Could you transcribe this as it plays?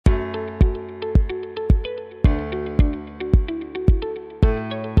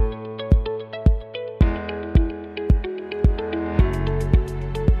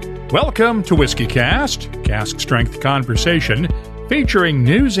Welcome to WhiskyCast, cask strength conversation featuring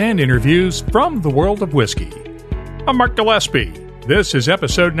news and interviews from the world of whiskey. I'm Mark Gillespie. This is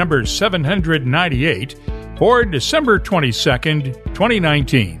episode number 798 for December 22nd,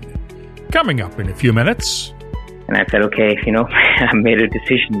 2019. Coming up in a few minutes. And I said, okay, I made a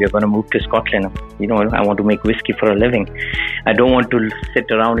decision. We're going to move to Scotland. I want to make whiskey for a living. I don't want to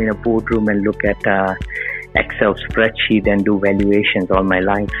sit around in a boardroom and look at Excel spreadsheet and do valuations all my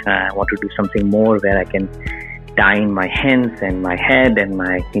life. I want to do something more where I can dine my hands and my head and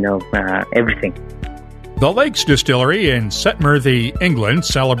my, everything. The Lakes Distillery in Setmerthy, England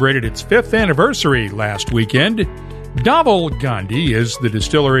celebrated its 5th anniversary last weekend. Dhavall Gandhi is the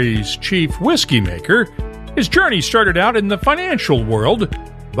distillery's chief Whiskymaker. His journey started out in the financial world,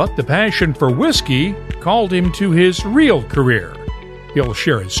 but the passion for whiskey called him to his real career. He'll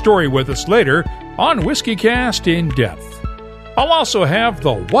share his story with us later on WhiskyCast In-Depth. I'll also have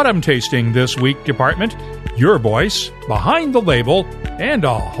the What I'm Tasting This Week department, your voice, behind the label, and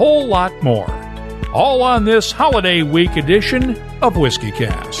a whole lot more. All on this holiday week edition of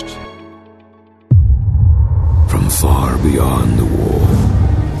WhiskyCast. From far beyond the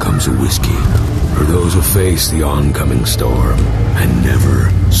wall comes a whiskey for those who face the oncoming storm and never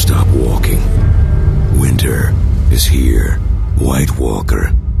stop walking. Winter is here. White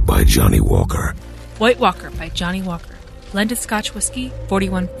Walker by Johnny Walker. White Walker by Johnny Walker. Blended Scotch whiskey,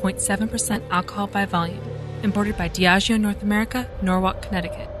 41.7% alcohol by volume. Imported by Diageo North America, Norwalk,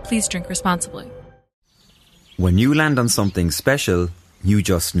 Connecticut. Please drink responsibly. When you land on something special, you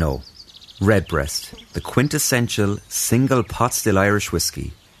just know. Redbreast, the quintessential single pot still Irish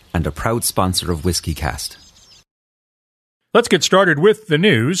whiskey, and a proud sponsor of WhiskyCast. Let's get started with the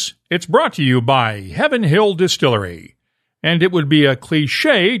news. It's brought to you by Heaven Hill Distillery. And it would be a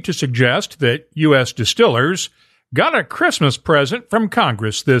cliche to suggest that U.S. distillers got a Christmas present from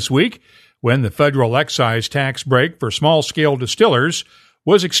Congress this week when the federal excise tax break for small-scale distillers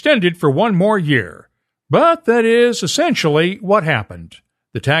was extended for one more year. But that is essentially what happened.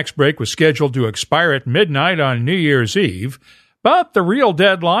 The tax break was scheduled to expire at midnight on New Year's Eve, but the real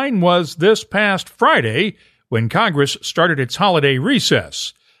deadline was this past Friday when Congress started its holiday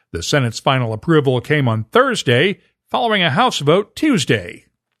recess. The Senate's final approval came on Thursday, following a House vote Tuesday.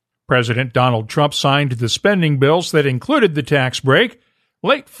 President Donald Trump signed the spending bills that included the tax break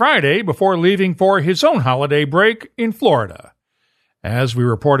late Friday before leaving for his own holiday break in Florida. As we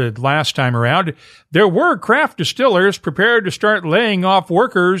reported last time around, there were craft distillers prepared to start laying off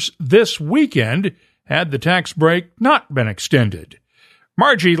workers this weekend had the tax break not been extended.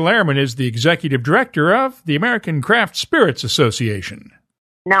 Margie Lehrman is the executive director of the American Craft Spirits Association.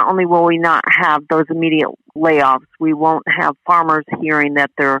 Not only will we not have those immediate layoffs, we won't have farmers hearing that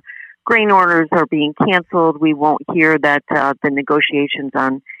their grain orders are being canceled. We won't hear that the negotiations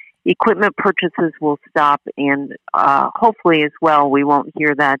on equipment purchases will stop. And hopefully as well, we won't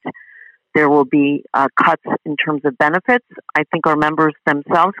hear that there will be cuts in terms of benefits. I think our members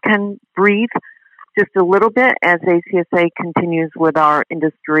themselves can breathe just a little bit as ACSA continues with our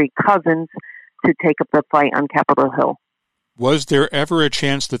industry cousins to take up the fight on Capitol Hill. Was there ever a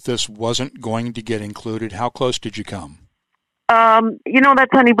chance that this wasn't going to get included? How close did you come?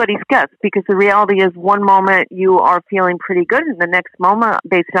 That's anybody's guess, because the reality is one moment you are feeling pretty good, and the next moment,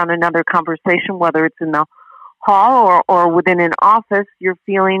 based on another conversation, whether it's in the hall or within an office, you're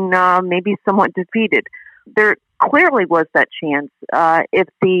feeling maybe somewhat defeated. There clearly was that chance. If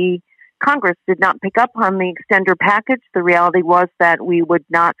the Congress did not pick up on the extender package, the reality was that we would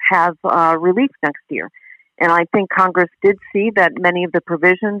not have relief next year. And I think Congress did see that many of the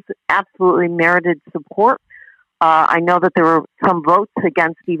provisions absolutely merited support. I know that there were some votes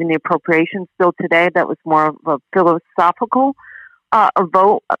against even the appropriations bill today that was more of a philosophical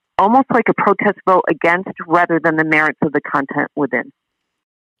vote, almost like a protest vote against rather than the merits of the content within.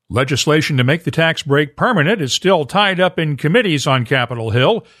 Legislation to make the tax break permanent is still tied up in committees on Capitol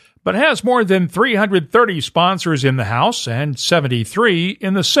Hill, but has more than 330 sponsors in the House and 73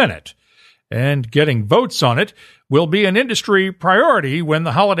 in the Senate. And getting votes on it will be an industry priority when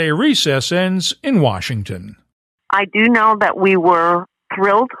the holiday recess ends in Washington. I do know that we were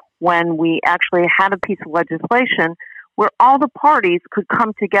thrilled when we actually had a piece of legislation where all the parties could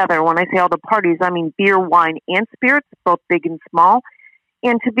come together. When I say all the parties, I mean beer, wine, and spirits, both big and small.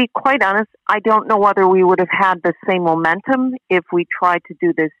 And to be quite honest, I don't know whether we would have had the same momentum if we tried to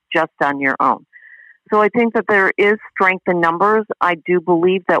do this just on your own. So I think that there is strength in numbers. I do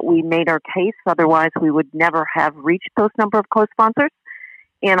believe that we made our case. Otherwise, we would never have reached those number of co-sponsors.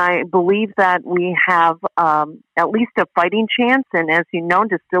 And I believe that we have at least a fighting chance. And as you know,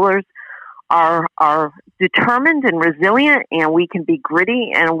 distillers are determined and resilient, and we can be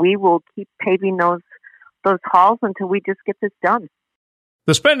gritty, and we will keep paving those halls until we just get this done.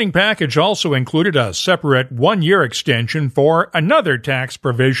 The spending package also included a separate 1-year extension for another tax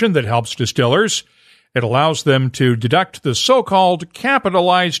provision that helps distillers. It allows them to deduct the so-called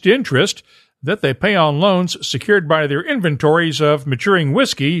capitalized interest that they pay on loans secured by their inventories of maturing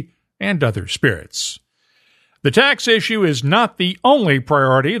whiskey and other spirits. The tax issue is not the only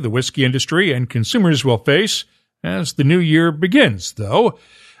priority the whiskey industry and consumers will face as the new year begins, though.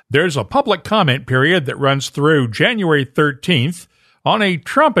 There's a public comment period that runs through January 13th on a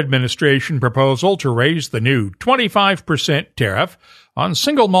Trump administration proposal to raise the new 25% tariff on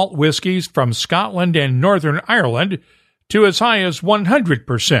single malt whiskies from Scotland and Northern Ireland to as high as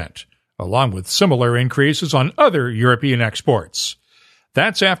 100%, along with similar increases on other European exports.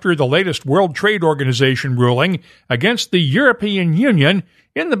 That's after the latest World Trade Organization ruling against the European Union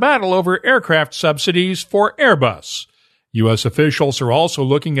in the battle over aircraft subsidies for Airbus. U.S. officials are also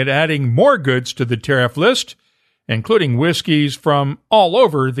looking at adding more goods to the tariff list, including whiskies from all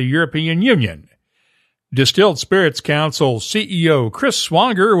over the European Union. Distilled Spirits Council CEO Chris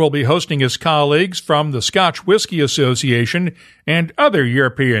Swanger will be hosting his colleagues from the Scotch Whisky Association and other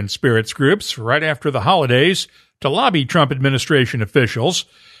European spirits groups right after the holidays to lobby Trump administration officials,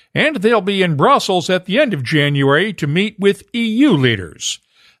 and they'll be in Brussels at the end of January to meet with EU leaders.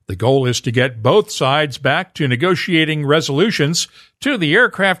 The goal is to get both sides back to negotiating resolutions to the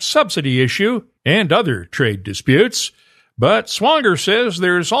aircraft subsidy issue and other trade disputes. But Swanger says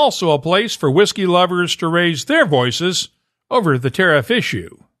there's also a place for whiskey lovers to raise their voices over the tariff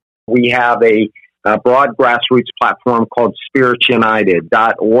issue. We have a broad grassroots platform called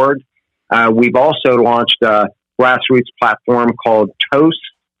spiritsunited.org. We've also launched a grassroots platform called Toast,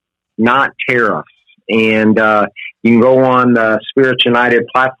 Not Tariffs. And you can go on the Spirits United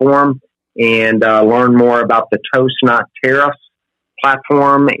platform and learn more about the Toast, Not Tariffs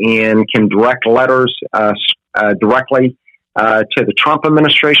platform, and can direct letters directly to the Trump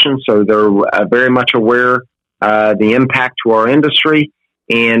administration. So they're very much aware the impact to our industry.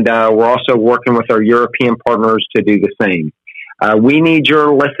 And we're also working with our European partners to do the same. We need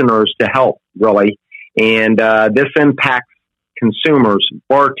your listeners to help, really. And this impacts consumers,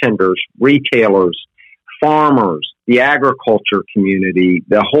 bartenders, retailers, farmers, the agriculture community.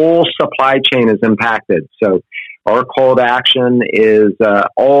 The whole supply chain is impacted. So our call to action is to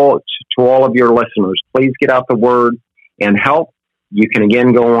all of your listeners. Please get out the word and help. You can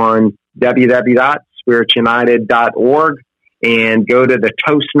again go on www.spiritsunited.org and go to the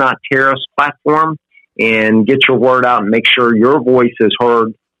Toast Not Tariffs platform and get your word out and make sure your voice is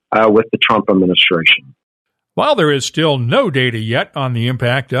heard with the Trump administration. While there is still no data yet on the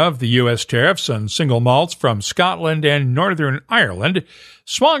impact of the U.S. tariffs on single malts from Scotland and Northern Ireland,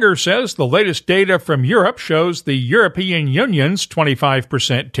 Swanger says the latest data from Europe shows the European Union's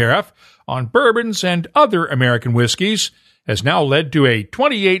 25% tariff on bourbons and other American whiskeys has now led to a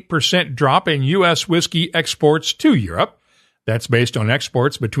 28% drop in U.S. whiskey exports to Europe. That's based on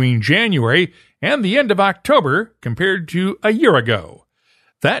exports between January and the end of October compared to a year ago.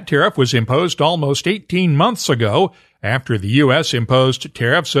 That tariff was imposed almost 18 months ago after the U.S. imposed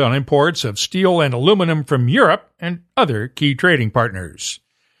tariffs on imports of steel and aluminum from Europe and other key trading partners.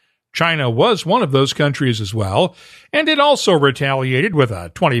 China was one of those countries as well, and it also retaliated with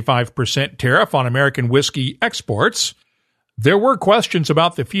a 25% tariff on American whiskey exports. There were questions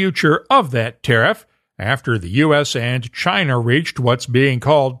about the future of that tariff after the U.S. and China reached what's being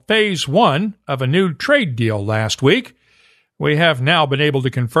called Phase 1 of a new trade deal last week. We have now been able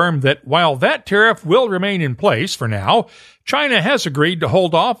to confirm that while that tariff will remain in place for now, China has agreed to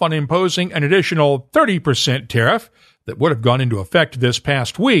hold off on imposing an additional 30% tariff that would have gone into effect this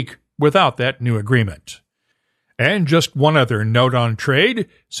past week without that new agreement. And just one other note on trade.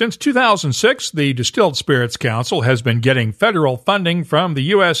 Since 2006, the Distilled Spirits Council has been getting federal funding from the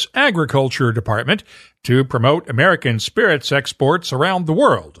U.S. Agriculture Department to promote American spirits exports around the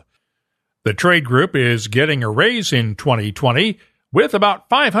world. The trade group is getting a raise in 2020 with about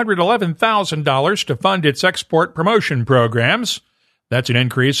 $511,000 to fund its export promotion programs. That's an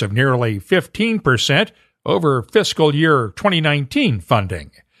increase of nearly 15% over fiscal year 2019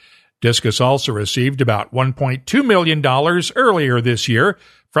 funding. Discus also received about $1.2 million earlier this year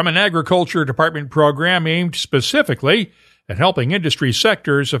from an Agriculture Department program aimed specifically at helping industry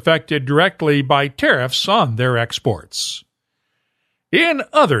sectors affected directly by tariffs on their exports. In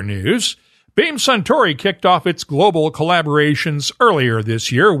other news, Beam Suntory kicked off its global collaborations earlier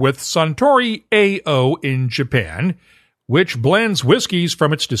this year with Suntory AO in Japan, which blends whiskies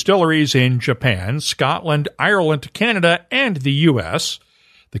from its distilleries in Japan, Scotland, Ireland, Canada, and the U.S.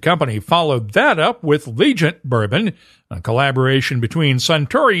 The company followed that up with Legent Bourbon, a collaboration between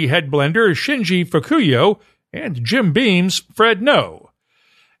Suntory head blender Shinji Fukuyo and Jim Beam's Fred No.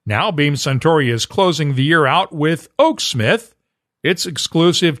 Now Beam Suntory is closing the year out with Oaksmith. It's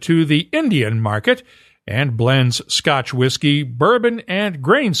exclusive to the Indian market and blends Scotch whiskey, bourbon, and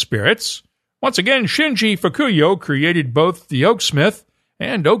grain spirits. Once again, Shinji Fukuyo created both the Oaksmith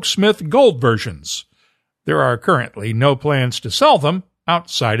and Oaksmith Gold versions. There are currently no plans to sell them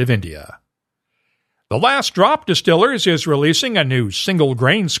outside of India. The Last Drop Distillers is releasing a new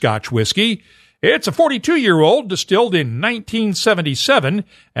single-grain Scotch whiskey. It's a 42-year-old distilled in 1977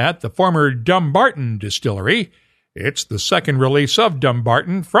 at the former Dumbarton Distillery. It's the second release of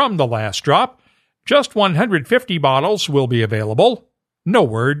Dumbarton from The Last Drop. Just 150 bottles will be available. No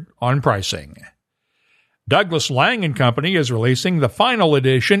word on pricing. Douglas Lang & Company is releasing the final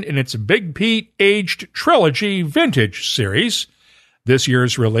edition in its Big Pete Aged Trilogy Vintage series. This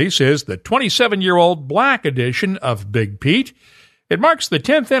year's release is the 27-year-old Black edition of Big Pete. It marks the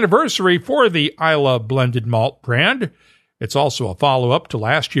 10th anniversary for the Isla Blended Malt brand. It's also a follow-up to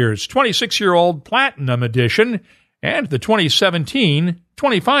last year's 26-year-old Platinum edition and the 2017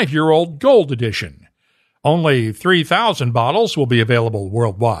 25-year-old Gold edition. Only 3,000 bottles will be available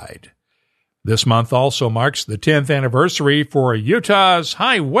worldwide. This month also marks the 10th anniversary for Utah's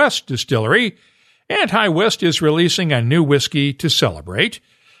High West Distillery, and High West is releasing a new whiskey to celebrate.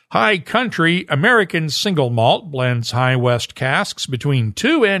 High Country American Single Malt blends High West casks between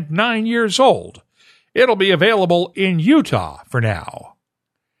 2 and 9 years old. It'll be available in Utah for now.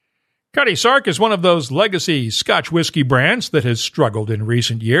 Cutty Sark is one of those legacy Scotch whiskey brands that has struggled in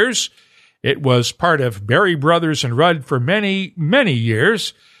recent years. It was part of Berry Brothers and Rudd for many, many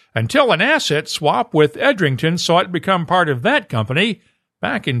years, until an asset swap with Edrington saw it become part of that company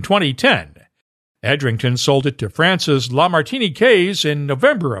back in 2010. Edrington sold it to Francis Lamartine Case in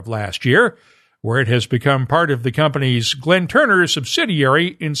November of last year, where it has become part of the company's Glenturner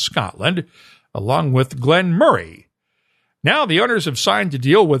subsidiary in Scotland, along with Glen Murray. Now the owners have signed a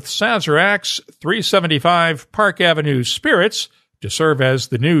deal with Sazerac's 375 Park Avenue Spirits to serve as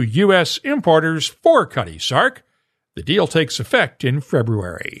the new U.S. importers for Cutty Sark. The deal takes effect in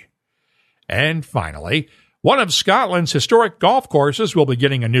February. And finally, one of Scotland's historic golf courses will be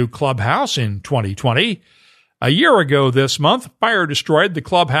getting a new clubhouse in 2020. A year ago this month, fire destroyed the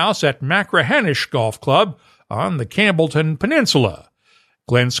clubhouse at Macrahanish Golf Club on the Campbellton Peninsula.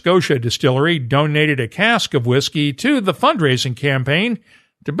 Glen Scotia Distillery donated a cask of whiskey to the fundraising campaign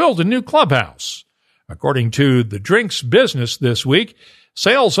to build a new clubhouse. According to the Drinks Business this week,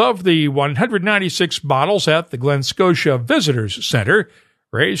 sales of the 196 bottles at the Glen Scotia Visitors Center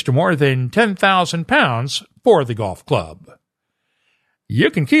raised more than £10,000 for the golf club. You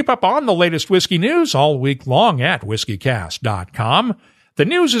can keep up on the latest whiskey news all week long at whiskycast.com. The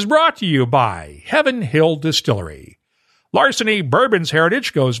news is brought to you by Heaven Hill Distillery. Larceny Bourbon's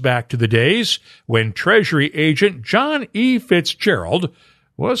heritage goes back to the days when Treasury agent John E. Fitzgerald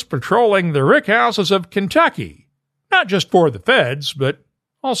was patrolling the rickhouses of Kentucky, not just for the feds, but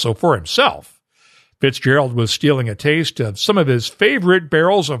also for himself. Fitzgerald was stealing a taste of some of his favorite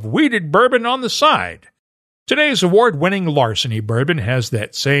barrels of wheated bourbon on the side. Today's award-winning Larceny Bourbon has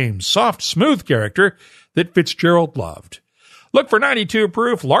that same soft, smooth character that Fitzgerald loved. Look for 92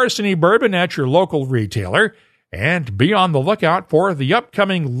 proof Larceny Bourbon at your local retailer, and be on the lookout for the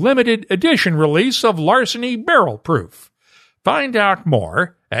upcoming limited edition release of Larceny Barrel Proof. Find out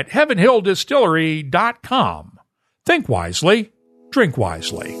more at heavenhilldistillery.com. Think wisely, drink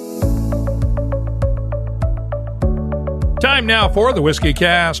wisely. Time now for the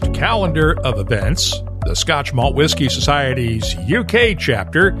WhiskyCast calendar of events. The Scotch Malt Whisky Society's UK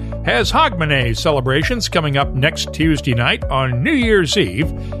chapter has Hogmanay celebrations coming up next Tuesday night on New Year's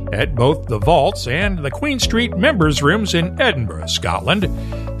Eve at both the Vaults and the Queen Street Members' Rooms in Edinburgh, Scotland.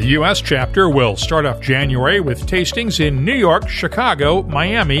 The US chapter will start off January with tastings in New York, Chicago,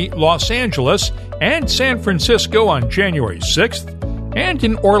 Miami, Los Angeles, and San Francisco on January 6th, and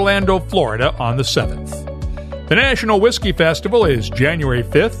in Orlando, Florida on the 7th. The National Whiskey Festival is January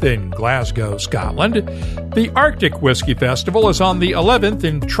 5th in Glasgow, Scotland. The Arctic Whiskey Festival is on the 11th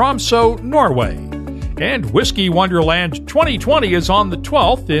in Tromsø, Norway. And Whiskey Wonderland 2020 is on the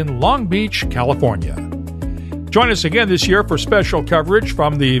 12th in Long Beach, California. Join us again this year for special coverage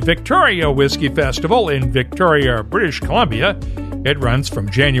from the Victoria Whiskey Festival in Victoria, British Columbia. It runs from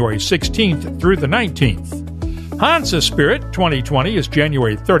January 16th through the 19th. Hansa Spirit 2020 is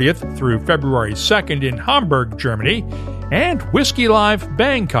January 30th through February 2nd in Hamburg, Germany, and Whiskey Live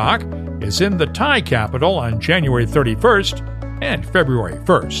Bangkok is in the Thai capital on January 31st and February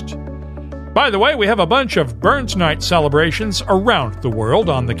 1st. By the way, we have a bunch of Burns Night celebrations around the world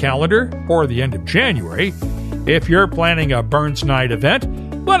on the calendar for the end of January. If you're planning a Burns Night event,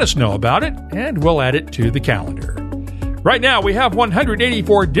 let us know about it, and we'll add it to the calendar. Right now, we have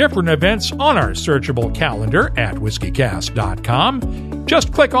 184 different events on our searchable calendar at whiskycast.com.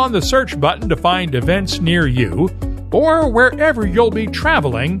 Just click on the search button to find events near you or wherever you'll be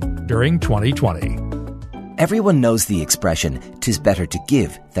traveling during 2020. Everyone knows the expression, "'tis better to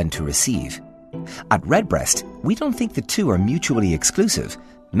give than to receive." At Redbreast, we don't think the two are mutually exclusive.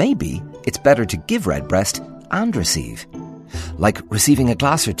 Maybe it's better to give Redbreast and receive. Like receiving a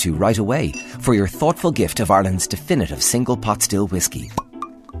glass or two right away for your thoughtful gift of Ireland's definitive single pot still whiskey.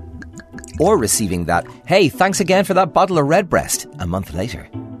 Or receiving that, "Hey, thanks again for that bottle of Redbreast," a month later.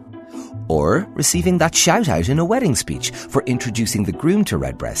 Or receiving that shout-out in a wedding speech for introducing the groom to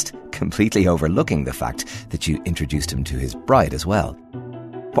Redbreast, completely overlooking the fact that you introduced him to his bride as well.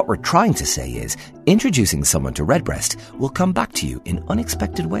 What we're trying to say is, introducing someone to Redbreast will come back to you in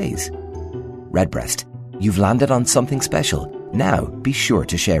unexpected ways. Redbreast, you've landed on something special. Now be sure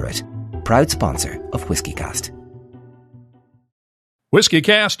to share it. Proud sponsor of WhiskyCast.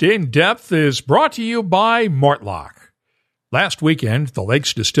 WhiskyCast In-Depth is brought to you by Mortlach. Last weekend, the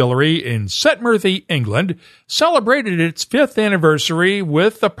Lakes Distillery in Setmurthy, England, celebrated its 5th anniversary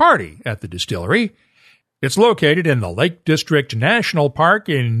with a party at the distillery. It's located in the Lake District National Park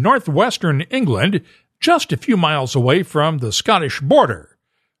in northwestern England, just a few miles away from the Scottish border,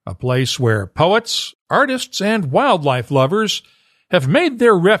 a place where poets, artists, and wildlife lovers have made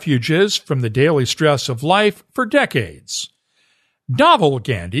their refuges from the daily stress of life for decades. Dhavall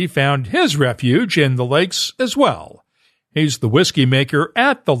Gandhi found his refuge in the lakes as well. He's the Whiskymaker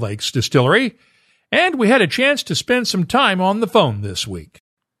at the Lakes Distillery, and we had a chance to spend some time on the phone this week.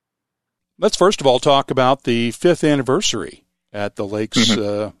 Let's first of all talk about the 5th anniversary at the Lakes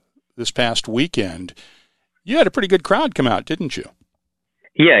this past weekend. You had a pretty good crowd come out, didn't you?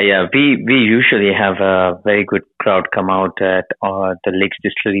 Yeah. We usually have a very good crowd come out at the Lakes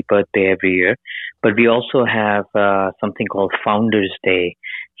Distillery birthday every year, but we also have something called Founders Day.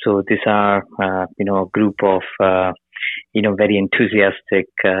 So these are a group of very enthusiastic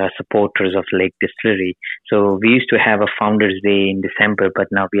supporters of Lake Distillery. So we used to have a Founders Day in December, but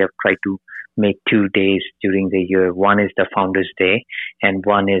now we have tried to make 2 days during the year. One is the Founders Day, and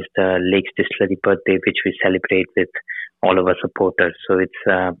one is the Lakes Distillery birthday, which we celebrate with all of our supporters. So it's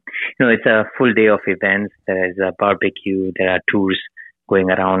it's a full day of events. There is a barbecue. There are tours going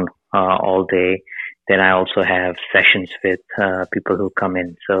around all day. Then I also have sessions with people who come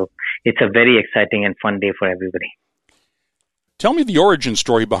in. So it's a very exciting and fun day for everybody. Tell me the origin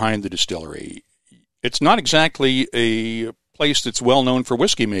story behind the distillery. It's not exactly a place that's well known for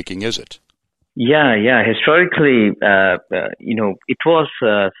whiskey making, is it? Yeah. Historically, it was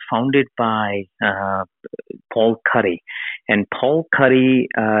founded by Paul Curry. And Paul Curry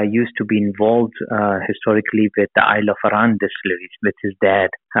used to be involved historically with the Isle of Arran distilleries with his dad,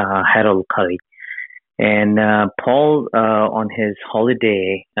 Harold Curry. And Paul, on his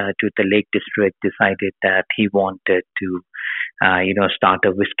holiday to the Lake District, decided that he wanted to, start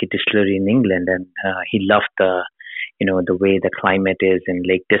a whiskey distillery in England. And he loved the way the climate is in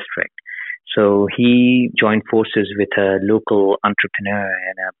Lake District. So he joined forces with a local entrepreneur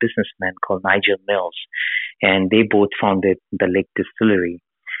and a businessman called Nigel Mills. And they both founded the Lake Distillery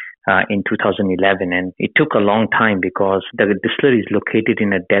in 2011. And it took a long time because the distillery is located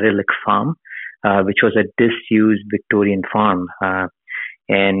in a derelict farm, which was a disused Victorian farm.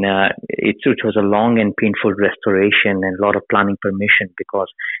 It was a long and painful restoration and a lot of planning permission because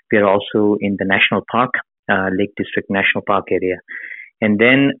we are also in the national park, Lake District National Park area. And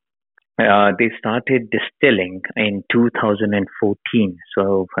then they started distilling in 2014.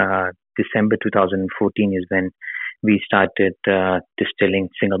 So December 2014 is when we started distilling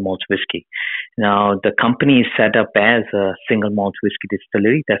single malt whiskey. Now, the company is set up as a single malt whiskey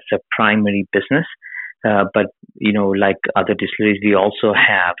distillery. That's a primary business. But, like other distilleries, we also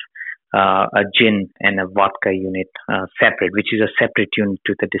have a gin and a vodka unit separate, which is a separate unit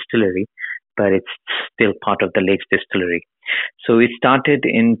to the distillery, but it's still part of the Lakes Distillery. So it started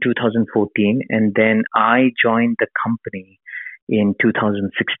in 2014, and then I joined the company in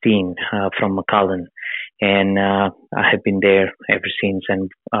 2016 from Macallan. And I have been there ever since. And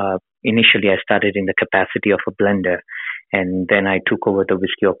initially, I started in the capacity of a blender, and then I took over the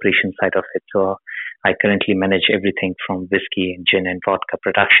whiskey operation side of it. So I currently manage everything from whiskey and gin and vodka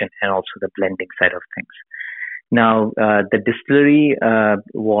production, and also the blending side of things. Now, the distillery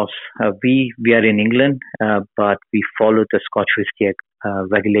we are in England, but we follow the Scotch whisky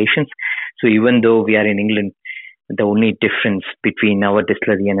regulations. So even though we are in England, The only difference between our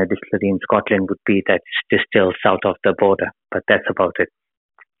distillery and a distillery in Scotland would be that it's distilled south of the border, but that's about it.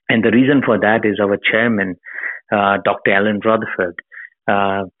 And the reason for that is our chairman, Dr. Alan Rutherford.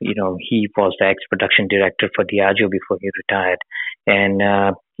 He was the ex-production director for Diageo before he retired. And,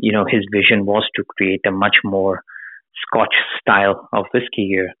 his vision was to create a much more Scotch style of whiskey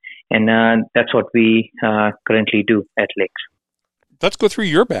here. And that's what we currently do at Lakes. Let's go through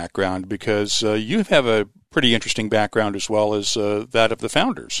your background, because you have a pretty interesting background as well as that of the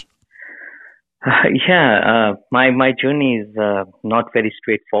founders. My journey is not very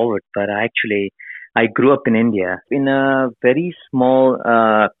straightforward, but I grew up in India in a very small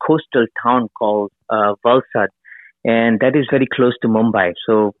coastal town called Valsad, and that is very close to Mumbai.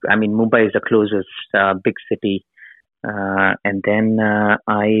 So, Mumbai is the closest big city. And then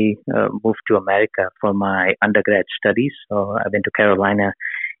I moved to America for my undergrad studies. So I went to Carolina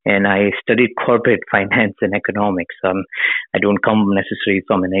and I studied corporate finance and economics. I don't come necessarily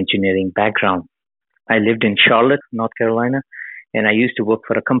from an engineering background. I lived in Charlotte, North Carolina, and I used to work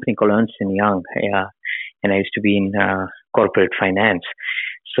for a company called Ernst & Young. And I used to be in corporate finance.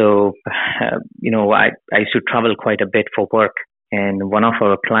 So, I used to travel quite a bit for work. And one of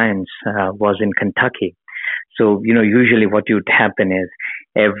our clients was in Kentucky. So, usually what would happen is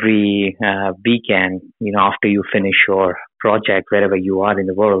every weekend, after you finish your project, wherever you are in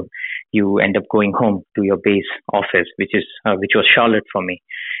the world, you end up going home to your base office, which was Charlotte for me.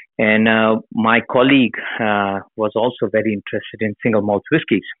 And my colleague was also very interested in single malt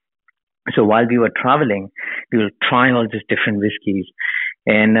whiskies. So while we were traveling, we were trying all these different whiskies.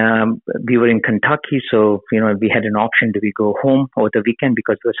 And we were in Kentucky, so, we had an option. Do we go home over the weekend?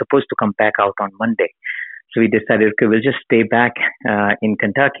 Because we were supposed to come back out on Monday. So we decided, okay, we'll just stay back in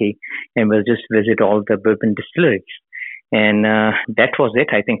Kentucky and we'll just visit all the bourbon distilleries. And that was it,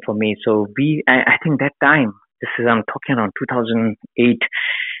 I think, for me. So I think that time, I'm talking around 2008,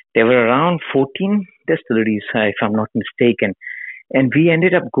 there were around 14 distilleries, if I'm not mistaken. And we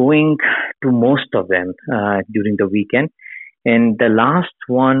ended up going to most of them during the weekend. And the last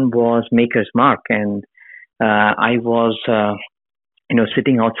one was Maker's Mark. And I was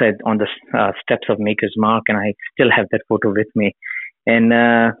sitting outside on the steps of Maker's Mark, and I still have that photo with me. And,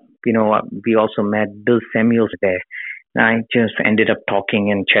 we also met Bill Samuels there. And I just ended up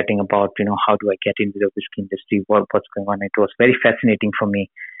talking and chatting about, how do I get into the whiskey industry, what's going on. It was very fascinating for me.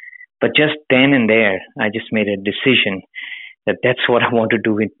 But just then and there, I just made a decision that that's what I want to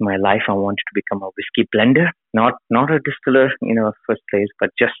do with my life. I wanted to become a whiskey blender, not a distiller, first place, but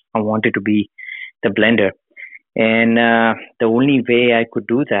just I wanted to be the blender. And the only way I could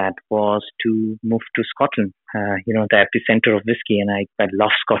do that was to move to Scotland, the epicenter of whiskey, and I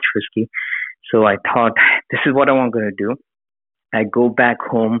love Scotch whiskey. So I thought, this is what I'm going to do. I go back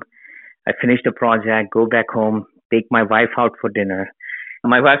home, I finish the project, go back home, take my wife out for dinner.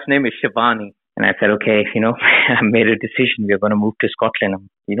 My wife's name is Shivani. And I said, okay, I made a decision. We're going to move to Scotland.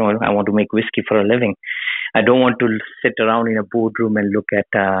 I want to make whiskey for a living. I don't want to sit around in a boardroom and look at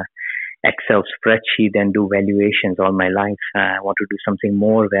Excel spreadsheet and do valuations all my life. I want to do something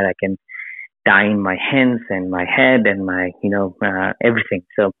more where I can dine my hands and my head and my, everything.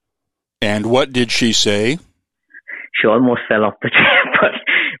 So. And what did she say? She almost fell off the chair,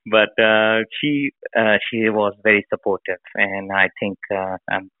 but she was very supportive, and I think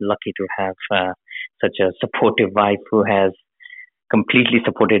I'm lucky to have such a supportive wife who has completely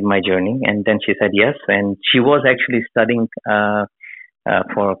supported my journey. And then she said yes, and she was actually studying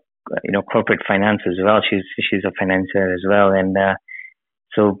for corporate finance as well. She's a financier as well, and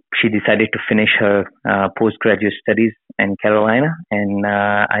so she decided to finish her postgraduate studies in Carolina, and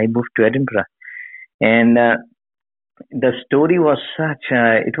I moved to Edinburgh. And the story was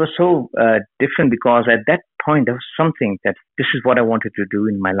it was so different, because at that point there was something that this is what I wanted to do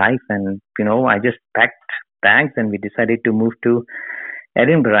in my life. And, I just packed bags and we decided to move to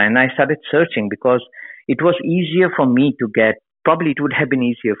Edinburgh. And I started searching because it was easier for me to get, probably it would have been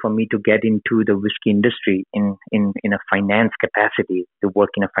easier for me to get into the whiskey industry in a finance capacity, to work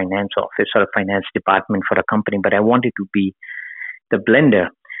in a finance office or a finance department for a company. But I wanted to be the blender.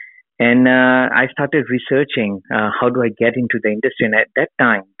 And I started researching how do I get into the industry. And at that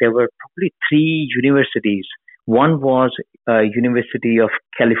time, there were probably 3 universities. One was University of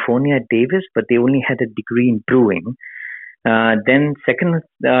California, Davis, but they only had a degree in brewing. Then second,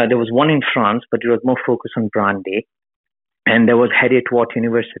 there was one in France, but it was more focused on brandy. And there was Heriot-Watt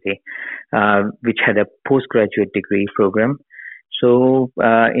University, which had a postgraduate degree program. So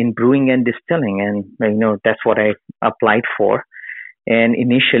in brewing and distilling, and that's what I applied for. And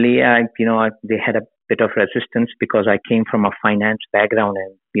initially, they had a bit of resistance because I came from a finance background,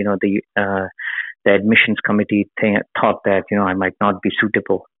 and the admissions committee thought that, I might not be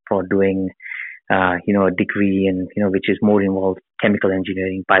suitable for doing, a degree in, which is more involved chemical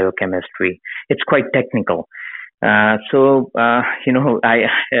engineering, biochemistry. It's quite technical. They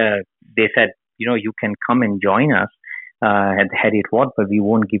said, you can come and join us at the Heriot Watt, but we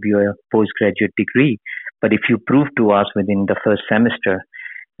won't give you a postgraduate degree. But if you prove to us within the first semester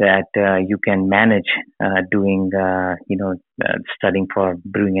that you can manage doing, studying for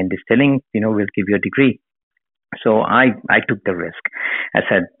brewing and distilling, we'll give you a degree. So I took the risk. I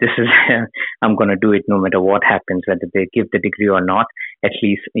said, this is, I'm going to do it no matter what happens, whether they give the degree or not. At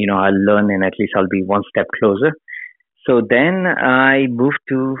least, I'll learn and at least I'll be one step closer. So then I moved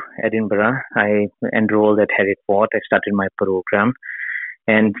to Edinburgh. I enrolled at Heriot Watt. I started my program.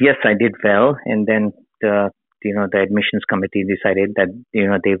 And yes, I did well. And then the admissions committee decided that,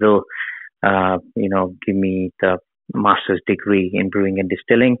 they will, give me the master's degree in brewing and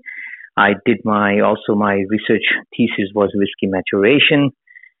distilling. I did my research thesis was whiskey maturation.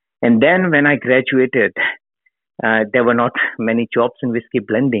 And then when I graduated, there were not many jobs in whiskey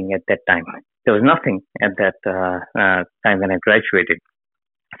blending at that time. There was nothing at that time when I graduated.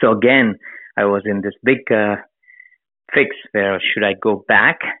 So again, I was in this big fix where should I go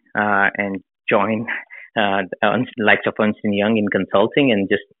back and join likes of Ernst & Young in consulting and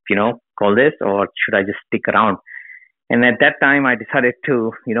just, call this, or should I just stick around? And at that time, I decided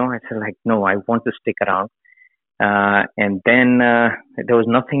to, I said no, I want to stick around. And then there was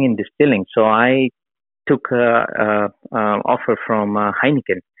nothing in distilling. So I took a offer from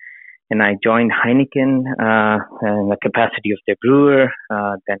Heineken. And I joined Heineken in the capacity of their brewer,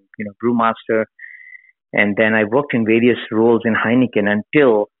 then, brewmaster. And then I worked in various roles in Heineken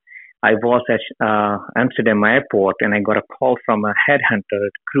until I was at Amsterdam airport, and I got a call from a headhunter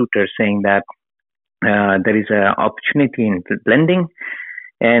recruiter saying that there is an opportunity in blending.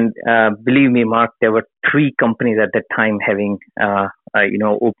 And believe me, Mark, there were 3 companies at that time having,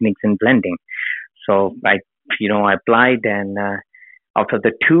 openings in blending. So I applied, and out of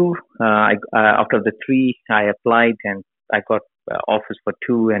the 3, I applied, and I got offers for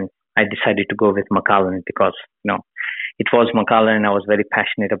 2, and I decided to go with Macallan because, it was Macallan, and I was very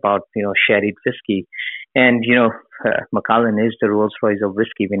passionate about, sherried whiskey. And, Macallan is the Rolls Royce of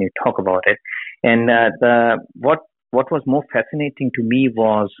whiskey when you talk about it. And what was more fascinating to me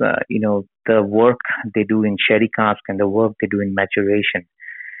was, the work they do in sherry cask and the work they do in maturation.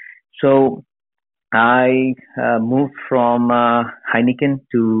 So I moved from Heineken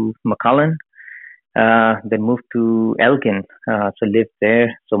to Macallan, then moved to Elgin, so lived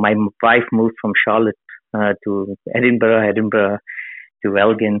there. So my wife moved from Charlotte to Edinburgh to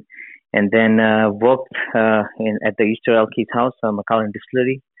Elgin, and then worked at the Easter Elkey's house, Macallan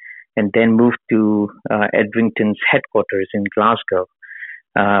Distillery, and then moved to Edrington's headquarters in Glasgow,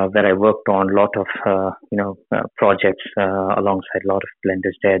 where I worked on a lot of projects alongside a lot of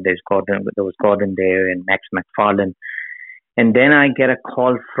blenders there. There was Gordon there and Max McFarlane. And then I get a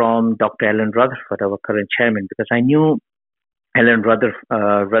call from Dr. Alan Rutherford, our current chairman, because I knew Alan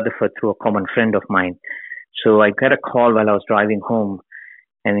Rutherford through a common friend of mine. So I got a call while I was driving home,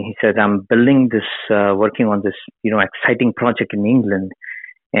 and he said, I'm building this, working on this, exciting project in England.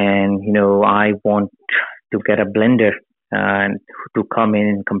 And, I want to get a blender and to come in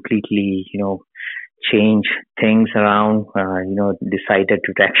and completely, change things around, decide a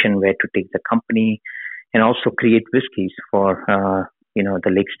direction where to take the company, and also create whiskies for,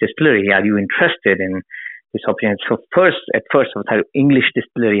 the Lakes Distillery. Are you interested in this opportunity? So at first I was at English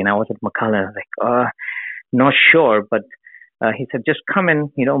Distillery, and I was at Macallan. I was like, not sure, but he said, just come and,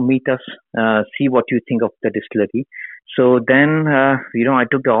 meet us, see what you think of the distillery. So then, I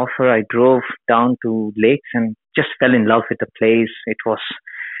took the offer. I drove down to Lakes and just fell in love with the place. It was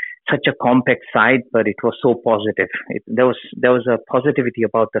such a compact site, but it was so positive. There was a positivity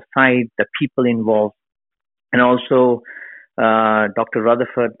about the site, the people involved, and also Dr.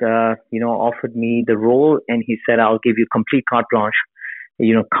 Rutherford, offered me the role, and he said, "I'll give you complete carte blanche.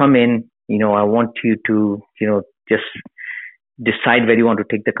 Come in. I want you to, just decide where you want to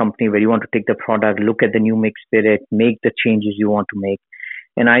take the company, where you want to take the product, look at the new mix spirit, make the changes you want to make."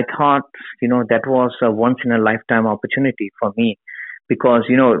 And I thought, that was a once in a lifetime opportunity for me, because,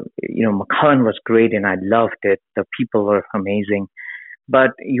 Macallan was great and I loved it. The people were amazing,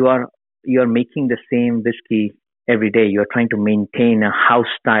 but you are making the same whiskey every day. You're trying to maintain a house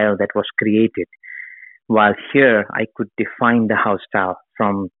style that was created. While here, I could define the house style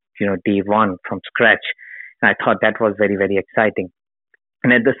from, day one, from scratch. And I thought that was very, very exciting.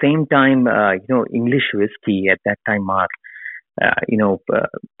 And at the same time, English whiskey at that time, Mark,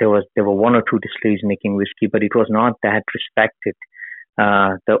 there were 1 or 2 distilleries making whiskey, but it was not that respected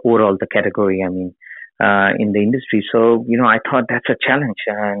the category, in the industry. So, I thought that's a challenge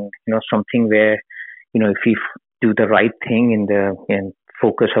and, something where, if we do the right thing and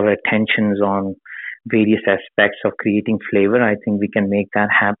focus our attentions on various aspects of creating flavor, I think we can make that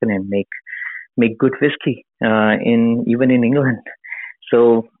happen and make good whiskey, even in England.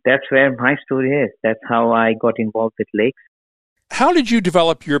 So that's where my story is. That's how I got involved with Lakes. How did you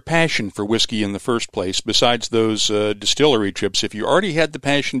develop your passion for whiskey in the first place, besides those distillery trips? If you already had the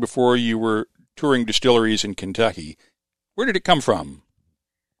passion before you were touring distilleries in Kentucky, where did it come from?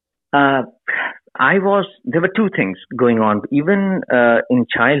 There were two things going on. Even in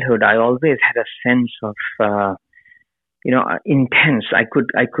childhood, I always had a sense of, intense. I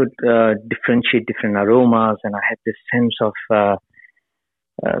could differentiate different aromas, and I had this sense of,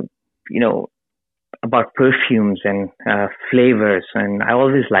 about perfumes and flavors, and I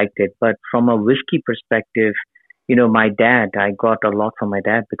always liked it. But from a whiskey perspective, my dad, I got a lot from my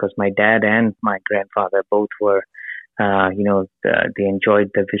dad because my dad and my grandfather both were, they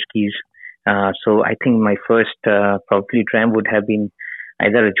enjoyed the whiskeys. So I think my first probably dram would have been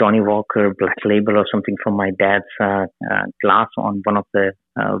either a Johnny Walker Black Label or something from my dad's glass on one of the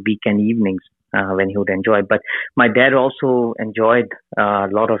weekend evenings when he would enjoy. But my dad also enjoyed a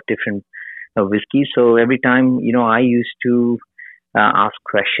lot of different whiskeys. So every time, I used to ask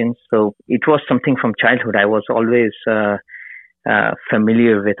questions. So it was something from childhood. I was always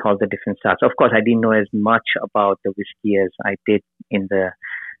familiar with all the different styles. Of course, I didn't know as much about the whiskey as I did in the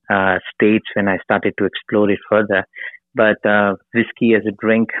States when I started to explore it further. But whiskey as a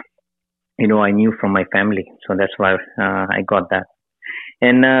drink, I knew from my family. So that's why I got that.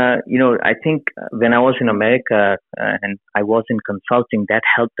 And, I think when I was in America and I was in consulting, that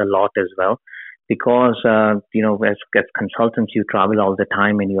helped a lot as well. Because, as consultants, you travel all the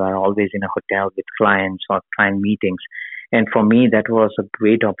time and you are always in a hotel with clients or client meetings. And for me, that was a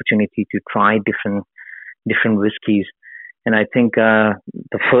great opportunity to try different whiskeys. And I think the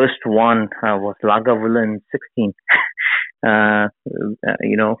first one was Lagavulin 16.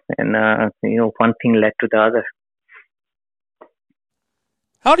 One thing led to the other.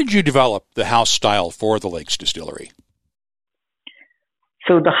 How did you develop the house style for the Lakes Distillery?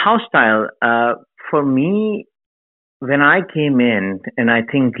 So the house style, for me, when I came in, and I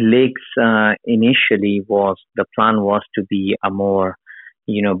think Lakes initially the plan was to be a more,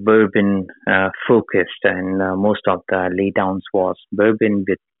 bourbon focused, and most of the laydowns was bourbon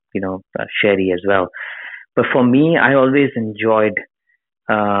with, sherry as well. But for me, I always enjoyed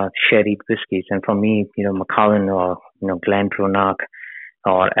sherry whiskeys, and for me, Macallan or Glendronach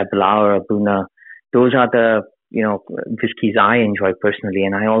or Aberlour or Buna, those are the whiskeys I enjoy personally.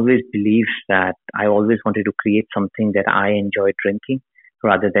 And I always believed that I always wanted to create something that I enjoy drinking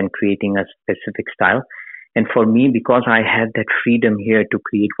rather than creating a specific style. And for me, because I had that freedom here to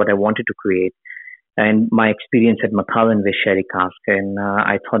create what I wanted to create, and my experience at Macallan with sherry cask, and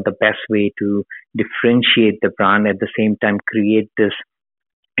I thought the best way to differentiate the brand at the same time create this,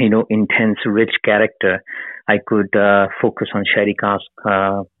 intense, rich character, I could focus on sherry cask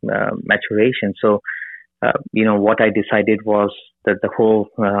maturation. So, what I decided was that the whole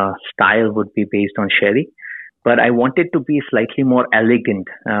style would be based on sherry, but I wanted to be slightly more elegant,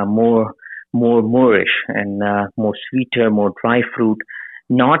 more Moorish, and more sweeter, more dry fruit,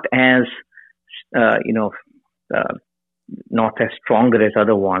 not as not as stronger as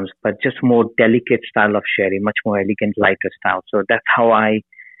other ones, but just more delicate style of sherry, much more elegant, lighter style. So that's how I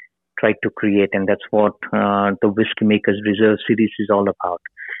tried to create, and that's what the Whiskymaker's Reserve series is all about.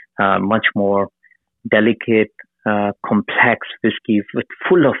 Much more delicate, complex whiskey with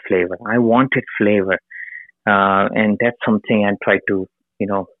full of flavor. I wanted flavor, and that's something I tried to,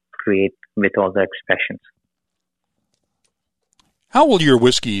 create with all the expressions. How will your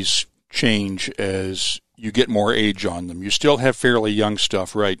whiskeys change as you get more age on them? You still have fairly young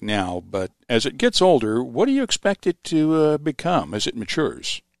stuff right now, but as it gets older, what do you expect it to become as it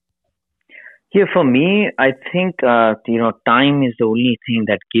matures? Yeah, for me, I think, time is the only thing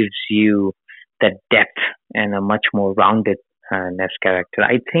that gives you that depth and a much more roundedness character.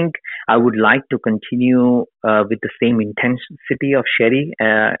 I think I would like to continue with the same intensity of sherry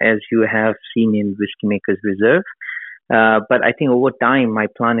as you have seen in Whiskymaker's Reserve. But I think over time, my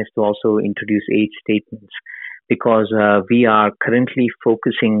plan is to also introduce age statements, because we are currently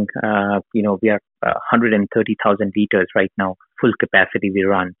focusing, we are 130,000 liters right now, full capacity we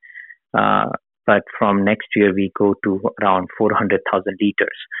run. But from next year, we go to around 400,000 liters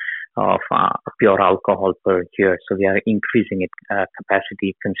of pure alcohol per year. So we are increasing its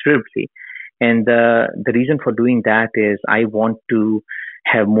capacity considerably. And the reason for doing that is I want to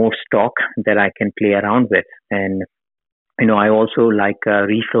have more stock that I can play around with. And I also like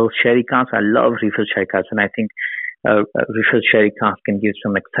refill sherry casks. I love refill sherry casks, and I think refill sherry cask can give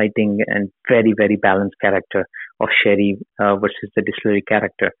some exciting and very, very balanced character of sherry versus the distillery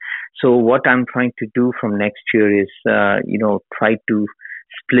character. So what I'm trying to do from next year is, try to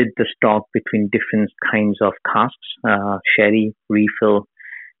split the stock between different kinds of casks, sherry, refill,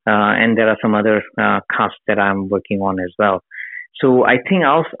 and there are some other casks that I'm working on as well. So I think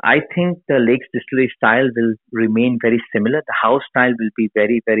the Lakes Distillery style will remain very similar. The house style will be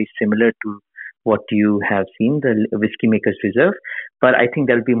very, very similar to what you have seen, the Whiskymaker's Reserve. But I think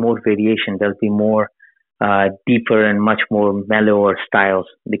there'll be more variation. There'll be more deeper and much more mellower styles,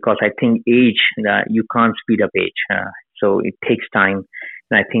 because I think age, you can't speed up age. So it takes time.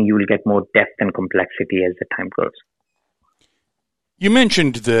 And I think you will get more depth and complexity as the time goes. You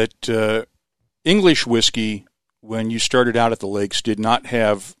mentioned that English whiskey, when you started out at the Lakes, did not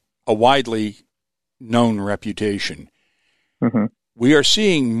have a widely known reputation. Mm-hmm. We are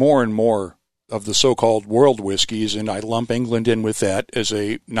seeing more and more of the so-called world whiskeys, and I lump England in with that as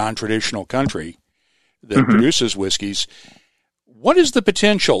a non-traditional country that mm-hmm. produces whiskeys. What is the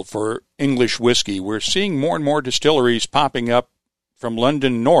potential for English whiskey? We're seeing more and more distilleries popping up from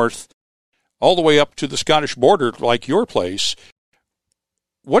London north all the way up to the Scottish border, like your place.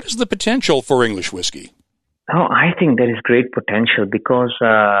 What is the potential for English whiskey? Oh, I think there is great potential because,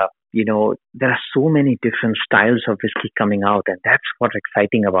 there are so many different styles of whiskey coming out, and that's what's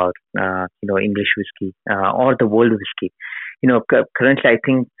exciting about, English whiskey or the world whiskey. Currently, I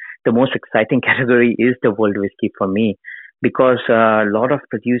think the most exciting category is the world whiskey for me, because a lot of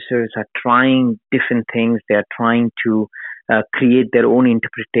producers are trying different things. They're trying to create their own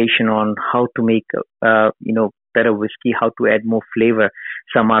interpretation on how to make, better whiskey, how to add more flavor.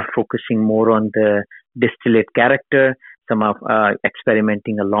 Some are focusing more on the distillate character. Some are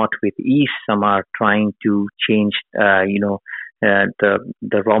experimenting a lot with yeast. Some are trying to change, the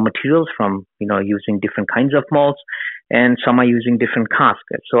raw materials from, using different kinds of malts, and some are using different casks.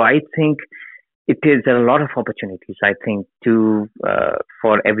 So I think there are a lot of opportunities, I think,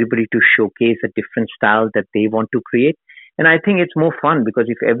 for everybody to showcase a different style that they want to create. And I think it's more fun because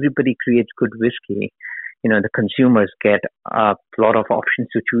if everybody creates good whiskey, the consumers get a lot of options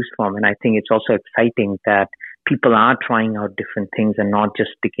to choose from. And I think it's also exciting that people are trying out different things and not just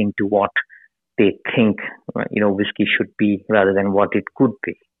sticking to what they think, whiskey should be rather than what it could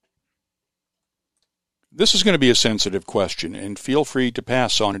be. This is going to be a sensitive question, and feel free to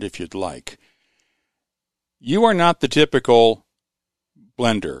pass on it if you'd like. You are not the typical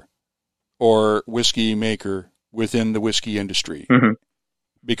blender or whiskey maker within the whiskey industry mm-hmm.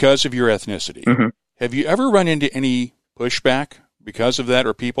 because of your ethnicity. Mm-hmm. Have you ever run into any pushback because of that,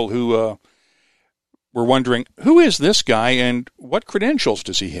 or people who were wondering, who is this guy and what credentials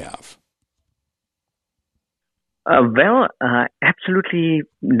does he have? Absolutely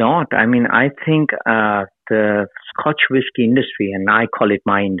not. I mean, I think the Scotch whiskey industry, and I call it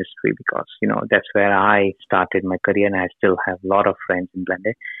my industry because, that's where I started my career and I still have a lot of friends in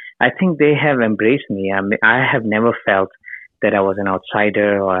blended. I think they have embraced me. I mean, I have never felt that I was an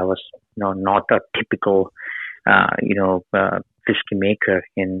outsider or I was, not a typical, whiskey maker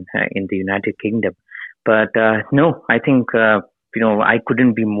in the United Kingdom. But no, I think, I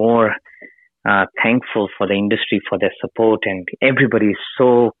couldn't be more thankful for the industry for their support, and everybody is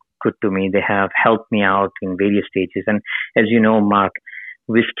so good to me. They have helped me out in various stages. And as you know, Mark,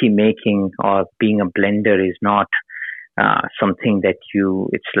 whiskey making or being a blender is not something that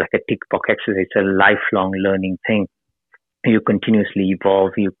it's like a tick box exercise. It's a lifelong learning thing. You continuously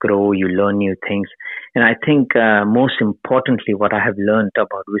evolve, you grow, you learn new things. And I think most importantly, what I have learned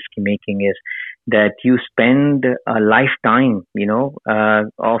about whiskey making is that you spend a lifetime,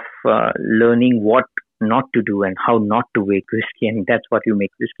 of learning what not to do and how not to make whiskey. And that's what you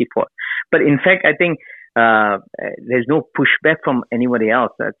make whiskey for. But in fact, I think there's no pushback from anybody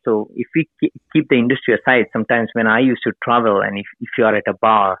else. So if we keep the industry aside, sometimes when I used to travel and if you are at a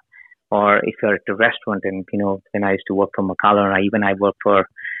bar, or if you're at a restaurant, and, when I used to work for Macallan, or I work for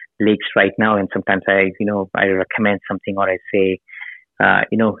Lakes right now, and sometimes I recommend something, or I say, I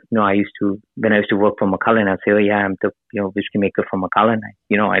used to, when I used to work for Macallan, I'd say, oh yeah, I'm the, whiskey maker for Macallan.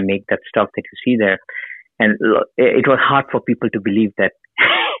 I make that stuff that you see there. And it was hard for people to believe that,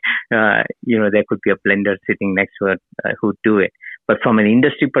 there could be a blender sitting next to it who'd do it. But from an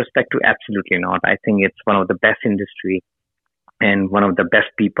industry perspective, absolutely not. I think it's one of the best industry and one of the best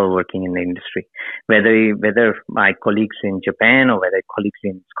people working in the industry, whether my colleagues in Japan or whether colleagues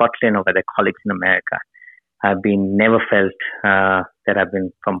in Scotland or whether colleagues in America. I've never felt that I've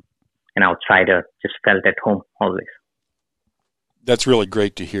been from an outsider, just felt at home always. That's really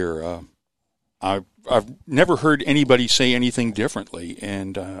great to hear. I've never heard anybody say anything differently,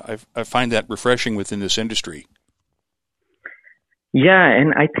 and I find that refreshing within this industry. Yeah,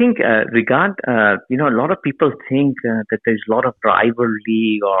 and I think a lot of people think that there's a lot of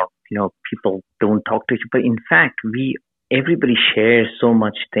rivalry or, people don't talk to each other. But in fact, everybody shares so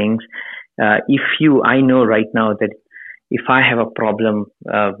much things. I know right now that if I have a problem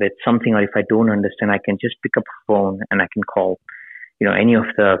with something or if I don't understand, I can just pick up a phone and I can call, any of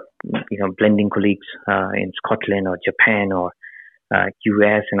the, blending colleagues in Scotland or Japan or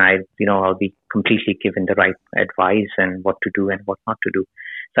US, and I'll be completely given the right advice and what to do and what not to do.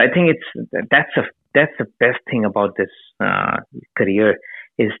 So I think that's the best thing about this career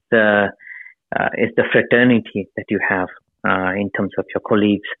is the fraternity that you have in terms of your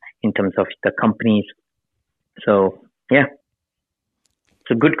colleagues, in terms of the companies. So yeah,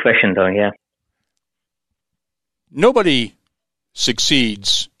 it's a good question though. Yeah, nobody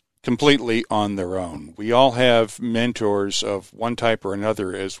succeeds completely on their own. We all have mentors of one type or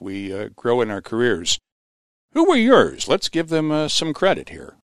another as we grow in our careers. Who were yours? Let's give them some credit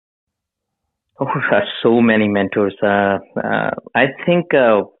here. Oh, so many mentors. I think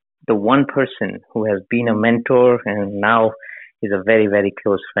the one person who has been a mentor and now is a very, very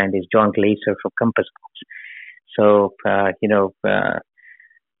close friend is John Glaser from Compass Box. So,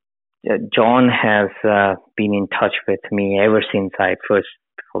 John has been in touch with me ever since I first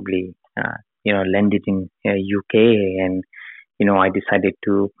probably, landed in UK, and, I decided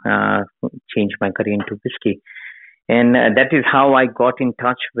to change my career into whiskey. And that is how I got in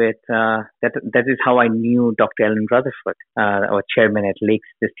touch with, that is how I knew Dr. Alan Rutherford, our chairman at Lakes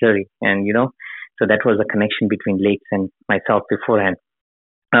Distillery. And, so that was a connection between Lakes and myself beforehand.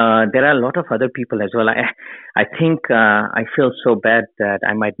 There are a lot of other people as well. I think I feel so bad that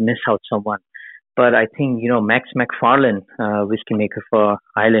I might miss out someone. But I think, Max McFarlane, Whiskymaker for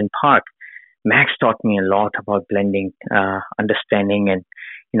Highland Park, Max taught me a lot about blending, understanding, and,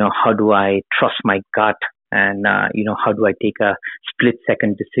 how do I trust my gut, and, how do I take a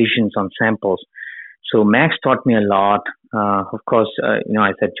split-second decisions on samples. So Max taught me a lot. Of course,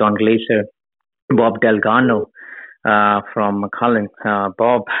 I said John Glaser, Bob Delgado from Macallan.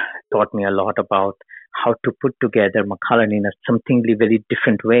 Bob taught me a lot about how to put together Macallan in a something very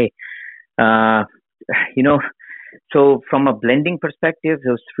different way. So from a blending perspective,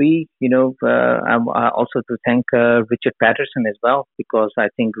 those three, also to thank Richard Patterson as well, because I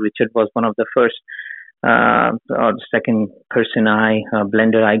think Richard was one of the first or the second person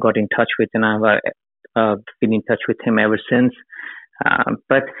blender I got in touch with, and I've been in touch with him ever since.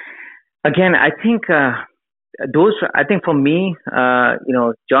 But again, I think for me,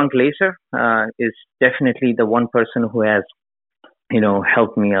 John Glaser is definitely the one person who has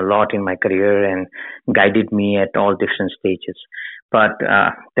helped me a lot in my career and guided me at all different stages. But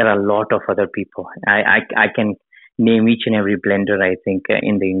there are a lot of other people. I can name each and every blender, I think,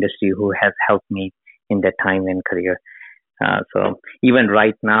 in the industry who has helped me in that time and career. So even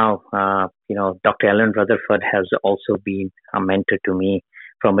right now, Dr. Alan Rutherford has also been a mentor to me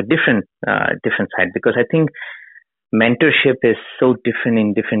from a different side, because I think mentorship is so different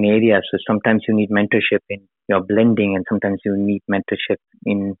in different areas. So sometimes you need mentorship in your blending, and sometimes you need mentorship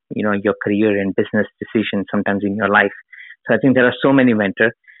in, your career and business decisions, sometimes in your life. So I think there are so many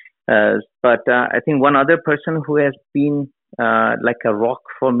mentors. But I think one other person who has been like a rock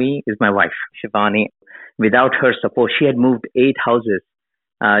for me is my wife, Shivani. Without her support, she had moved 8 houses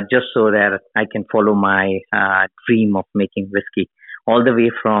just so that I can follow my dream of making whiskey, all the way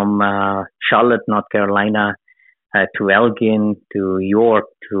from Charlotte, North Carolina, to Elgin, to York,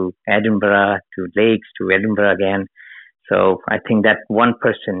 to Edinburgh, to Lakes, to Edinburgh again. So I think that one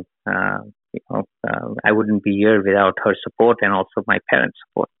person, I wouldn't be here without her support and also my parents'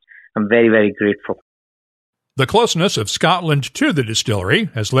 support. I'm very, very grateful. The closeness of Scotland to the distillery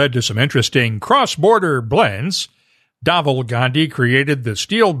has led to some interesting cross-border blends. Dhavall Gandhi created the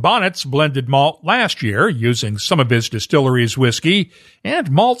Steel Bonnets blended malt last year using some of his distillery's whiskey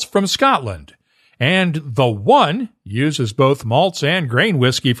and malts from Scotland. And The One uses both malts and grain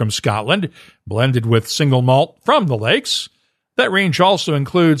whiskey from Scotland, blended with single malt from the Lakes. That range also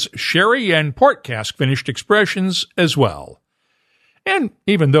includes sherry and port cask finished expressions as well. And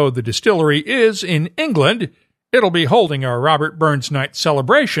even though the distillery is in England, it'll be holding our Robert Burns Night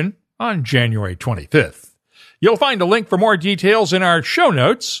celebration on January 25th. You'll find a link for more details in our show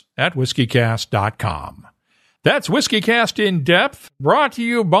notes at whiskycast.com. That's WhiskyCast In-Depth, brought to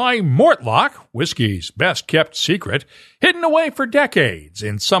you by Mortlach, whiskey's best-kept secret, hidden away for decades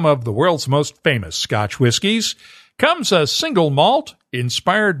in some of the world's most famous Scotch whiskies. Comes a single malt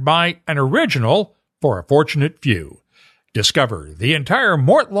inspired by an original for a fortunate few. Discover the entire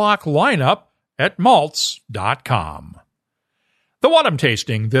Mortlach lineup at malts.com. The What I'm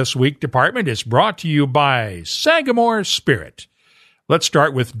Tasting This Week department is brought to you by Sagamore Spirit. Let's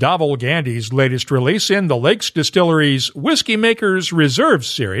start with Dhavall Gandhi's latest release in the Lakes Distillery's Whiskymaker's Reserve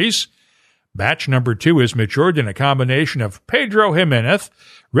Series. Batch number 2 is matured in a combination of Pedro Jimenez,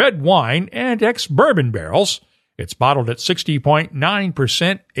 red wine, and ex-bourbon barrels. It's bottled at 60.9%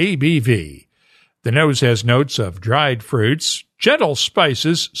 ABV. The nose has notes of dried fruits, gentle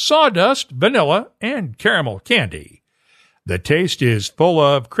spices, sawdust, vanilla, and caramel candy. The taste is full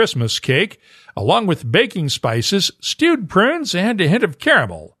of Christmas cake, along with baking spices, stewed prunes, and a hint of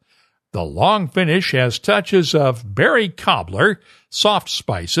caramel. The long finish has touches of berry cobbler, soft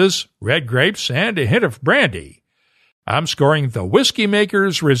spices, red grapes, and a hint of brandy. I'm scoring the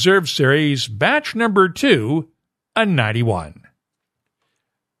Whiskymaker's Reserve Series Batch number 2 a 91.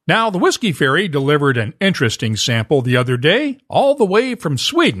 Now, the Whiskey Fairy delivered an interesting sample the other day, all the way from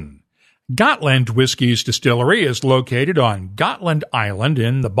Sweden. Gotland Whiskey's distillery is located on Gotland Island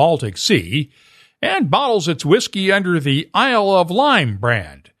in the Baltic Sea and bottles its whiskey under the Isle of Lyme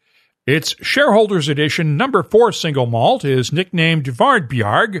brand. Its Shareholders Edition number 4 single malt is nicknamed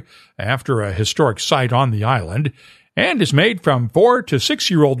Vardbjarg, after a historic site on the island, and is made from 4 to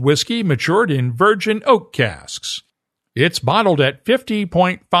 6-year-old whiskey matured in virgin oak casks. It's bottled at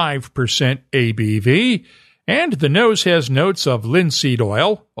 50.5% ABV, and the nose has notes of linseed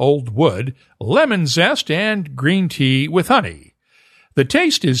oil, old wood, lemon zest, and green tea with honey. The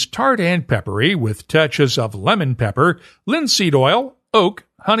taste is tart and peppery with touches of lemon pepper, linseed oil, oak,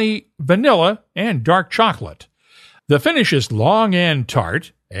 honey, vanilla, and dark chocolate. The finish is long and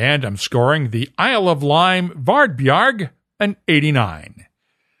tart, and I'm scoring the Isle of Lyme Vardbjarg an 89.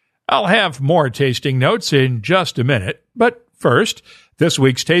 I'll have more tasting notes in just a minute, but first, this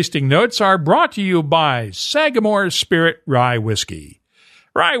week's tasting notes are brought to you by Sagamore Spirit Rye Whiskey.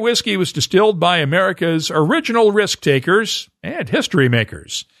 Rye whiskey was distilled by America's original risk-takers and history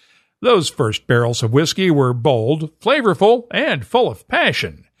makers. Those first barrels of whiskey were bold, flavorful, and full of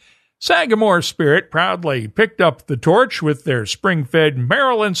passion. Sagamore Spirit proudly picked up the torch with their spring-fed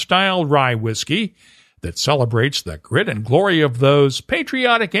Maryland-style rye whiskey that celebrates the grit and glory of those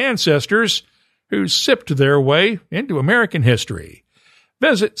patriotic ancestors who sipped their way into American history.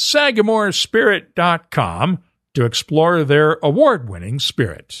 Visit SagamoreSpirit.com to explore their award-winning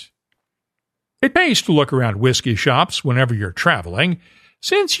spirit. It pays to look around whiskey shops whenever you're traveling,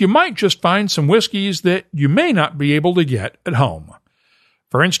 since you might just find some whiskeys that you may not be able to get at home.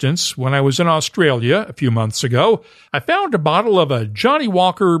 For instance, when I was in Australia a few months ago, I found a bottle of a Johnnie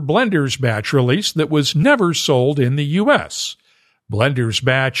Walker Blender's Batch release that was never sold in the U.S. Blender's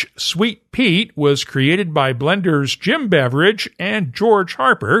Batch Sweet Peat was created by blenders Jim Beveridge and George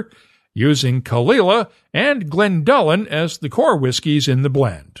Harper, using Kalila and Glendullan as the core whiskeys in the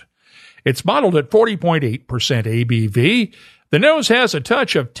blend. It's bottled at 40.8% ABV. The nose has a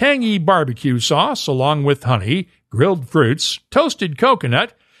touch of tangy barbecue sauce along with honey, grilled fruits, toasted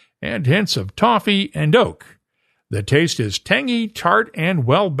coconut, and hints of toffee and oak. The taste is tangy, tart, and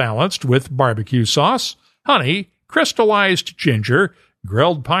well-balanced with barbecue sauce, honey, crystallized ginger,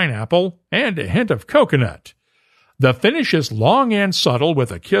 grilled pineapple, and a hint of coconut. The finish is long and subtle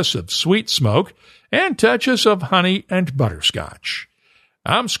with a kiss of sweet smoke and touches of honey and butterscotch.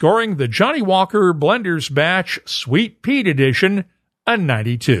 I'm scoring the Johnnie Walker Blender's Batch Sweet Peat Edition a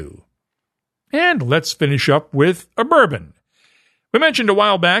 92. And let's finish up with a bourbon. We mentioned a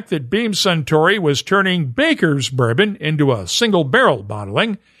while back that Beam Suntory was turning Baker's bourbon into a single-barrel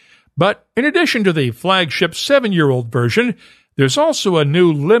bottling, but in addition to the flagship 7-year-old version, there's also a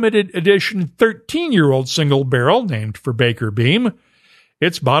new limited edition 13-year-old single-barrel named for Baker Beam.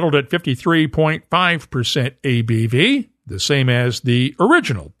 It's bottled at 53.5% ABV, the same as the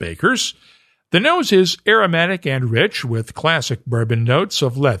original Baker's. The nose is aromatic and rich with classic bourbon notes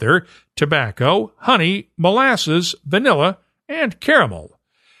of leather, tobacco, honey, molasses, vanilla, and caramel.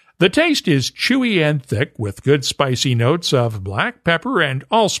 The taste is chewy and thick with good spicy notes of black pepper and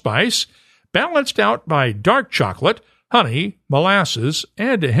allspice, balanced out by dark chocolate, honey, molasses,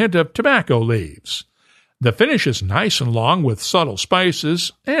 and a hint of tobacco leaves. The finish is nice and long with subtle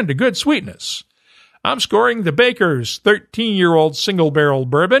spices and a good sweetness. I'm scoring the Baker's 13-year-old single-barrel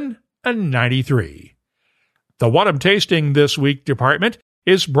bourbon a 93. The What I'm Tasting This Week department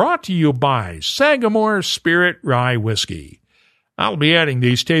is brought to you by Sagamore Spirit Rye Whiskey. I'll be adding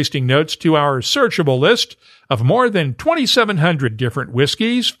these tasting notes to our searchable list of more than 2,700 different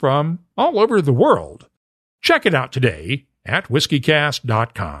whiskeys from all over the world. Check it out today at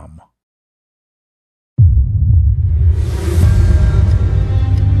WhiskyCast.com.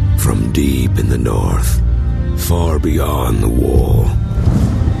 From deep in the north, far beyond the wall,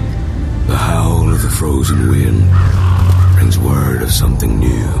 The howl of the frozen wind brings word of something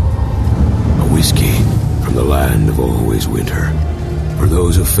new. A whiskey from the land of always winter, for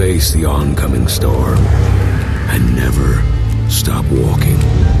those who face the oncoming storm and never stop walking.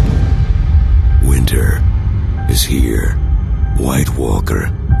 Winter is here. White Walker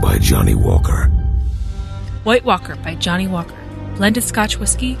by Johnny Walker. White Walker by Johnny Walker. Blended Scotch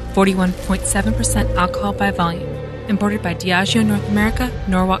whiskey, 41.7% alcohol by volume. Imported by Diageo North America,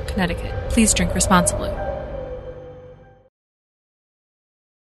 Norwalk, Connecticut. Please drink responsibly.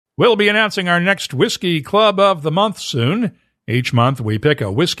 We'll be announcing our next Whiskey Club of the Month soon. Each month we pick a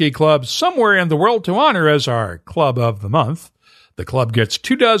whiskey club somewhere in the world to honor as our Club of the Month. The club gets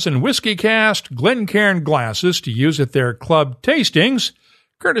 24 WhiskyCast Glencairn glasses to use at their club tastings,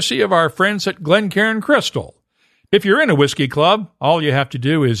 courtesy of our friends at Glencairn Crystal. If you're in a whiskey club, all you have to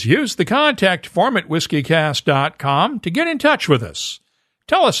do is use the contact form at whiskycast.com to get in touch with us.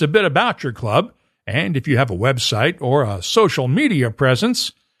 Tell us a bit about your club, and if you have a website or a social media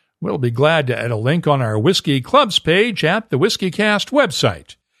presence, we'll be glad to add a link on our Whiskey Clubs page at the WhiskyCast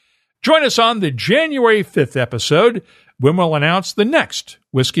website. Join us on the January 5th episode when we'll announce the next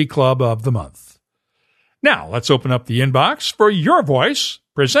Whiskey Club of the Month. Now, let's open up the inbox for your voice,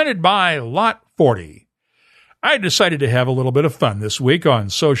 presented by Lot 40. I decided to have a little bit of fun this week on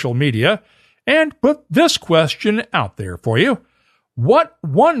social media and put this question out there for you. What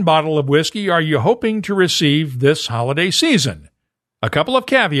one bottle of whiskey are you hoping to receive this holiday season? A couple of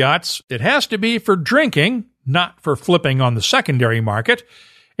caveats. It has to be for drinking, not for flipping on the secondary market,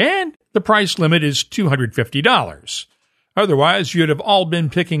 and the price limit is $250. Otherwise, you'd have all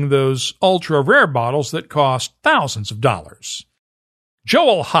been picking those ultra-rare bottles that cost thousands of dollars.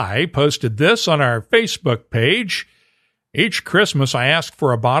 Joel High posted this on our Facebook page. Each Christmas I ask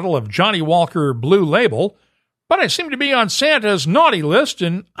for a bottle of Johnny Walker Blue Label, but I seem to be on Santa's naughty list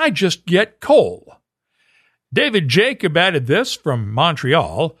and I just get coal. David Jacob added this from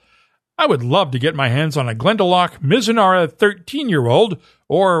Montreal. I would love to get my hands on a Glendalough Mizunara 13-year-old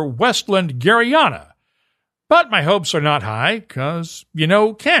or Westland Gariana, but my hopes are not high because,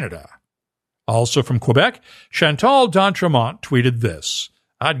 Canada. Also from Quebec, Chantal D'Entremont tweeted this.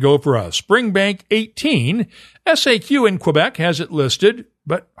 I'd go for a Springbank 18. SAQ in Quebec has it listed,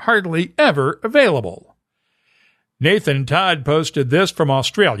 but hardly ever available. Nathan Todd posted this from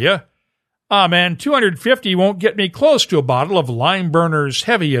Australia. Man, $250 won't get me close to a bottle of Limeburner's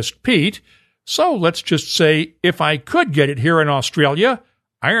Heaviest Peat, so let's just say if I could get it here in Australia,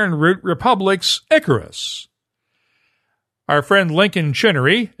 Iron Root Republic's Icarus. Our friend Lincoln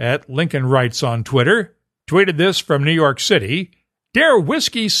Chinnery, at Lincoln Writes on Twitter, tweeted this from New York City. Dear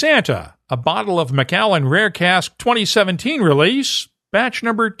Whiskey Santa, a bottle of Macallan Rare Cask 2017 release, batch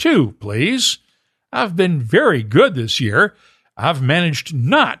number 2, please. I've been very good this year. I've managed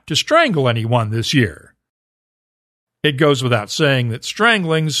not to strangle anyone this year. It goes without saying that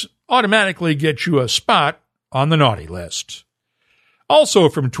stranglings automatically get you a spot on the naughty list. Also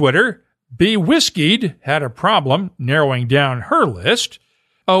from Twitter, Be Whiskied had a problem narrowing down her list.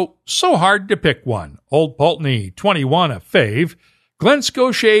 Oh, so hard to pick one. Old Pulteney 21 a fave, Glen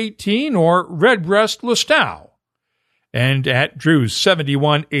Scotia 18 or Redbreast Listowel. And at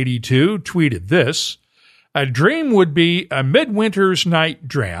Drew7182 tweeted this. A dream would be a Midwinter's Night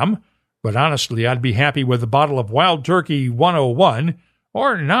Dram, but honestly I'd be happy with a bottle of Wild Turkey 101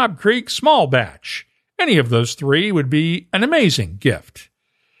 or Knob Creek Small Batch. Any of those three would be an amazing gift.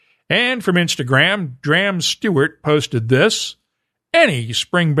 And from Instagram, Dram Stewart posted this. Any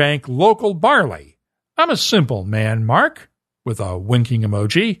Springbank local barley. I'm a simple man, Mark, with a winking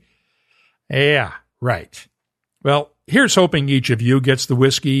emoji. Yeah, right. Well, here's hoping each of you gets the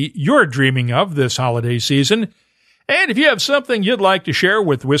whiskey you're dreaming of this holiday season. And if you have something you'd like to share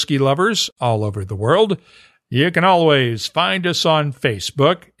with whiskey lovers all over the world, you can always find us on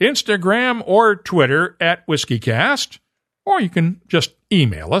Facebook, Instagram, or Twitter at WhiskyCast, or you can just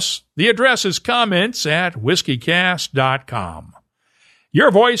email us. The address is comments@whiskycast.com.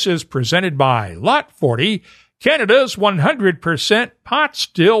 Your voice is presented by Lot 40, Canada's 100% pot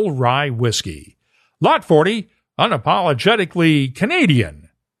still rye whiskey. Lot 40, unapologetically Canadian.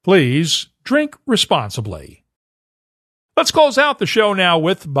 Please drink responsibly. Let's close out the show now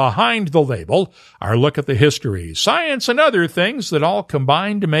with Behind the Label, our look at the history, science, and other things that all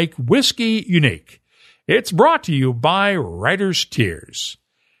combine to make whiskey unique. It's brought to you by Writer's Tears.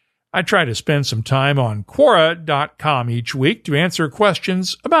 I try to spend some time on Quora.com each week to answer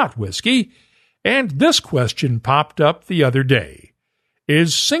questions about whiskey, and this question popped up the other day.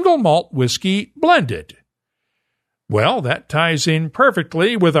 Is single malt whiskey blended? Well, that ties in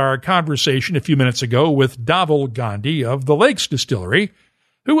perfectly with our conversation a few minutes ago with Dhavall Gandhi of the Lakes Distillery.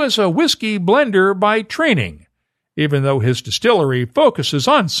 who is a whiskey blender by training, even though his distillery focuses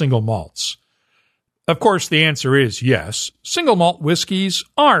on single malts. Of course, the answer is yes. Single malt whiskeys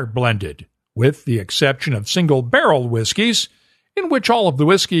are blended, with the exception of single barrel whiskeys, in which all of the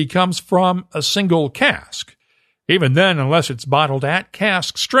whiskey comes from a single cask. Even then, unless it's bottled at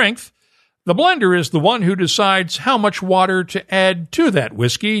cask strength, the blender is the one who decides how much water to add to that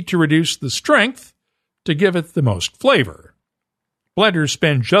whiskey to reduce the strength to give it the most flavor. Blenders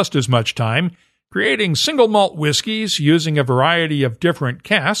spend just as much time creating single malt whiskeys using a variety of different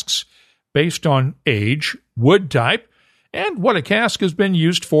casks based on age, wood type, and what a cask has been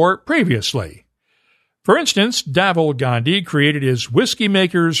used for previously. For instance, Dhavall Gandhi created his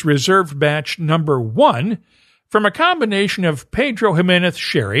Whiskymaker's Reserve Batch No. 1 from a combination of Pedro Jimenez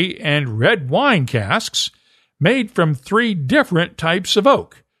sherry and red wine casks made from 3 different types of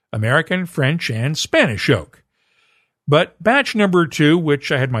oak, American, French, and Spanish oak. But batch No. 2,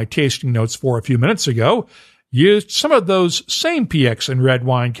 which I had my tasting notes for a few minutes ago, used some of those same PX and red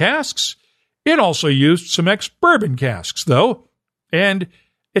wine casks. It also used some ex-bourbon casks, though, and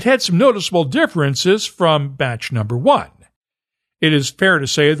it had some noticeable differences from batch No. 1. It is fair to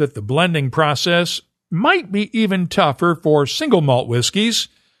say that the blending process might be even tougher for single malt whiskeys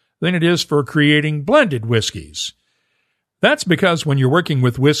than it is for creating blended whiskeys. That's because when you're working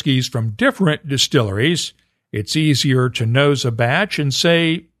with whiskeys from different distilleries, it's easier to nose a batch and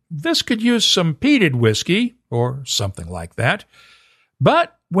say, this could use some peated whiskey, or something like that.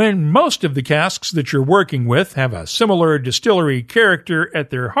 But when most of the casks that you're working with have a similar distillery character at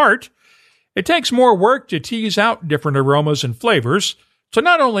their heart, it takes more work to tease out different aromas and flavors to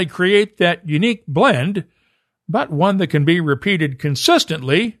not only create that unique blend, but one that can be repeated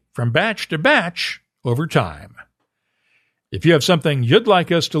consistently from batch to batch over time. If you have something you'd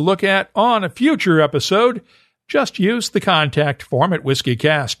like us to look at on a future episode, just use the contact form at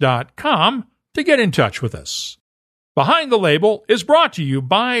whiskycast.com to get in touch with us. Behind the Label is brought to you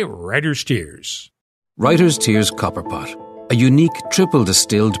by Writer's Tears. Writer's Tears Copper Pot, a unique triple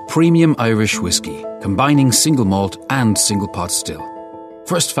distilled premium Irish whiskey, combining single malt and single pot still.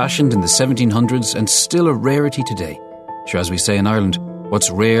 First fashioned in the 1700s and still a rarity today. Sure, as we say in Ireland,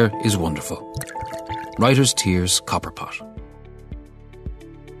 what's rare is wonderful. Writer's Tears Copper Pot.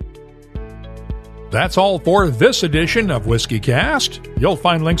 That's all for this edition of WhiskyCast. You'll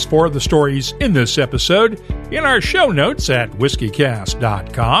find links for the stories in this episode in our show notes at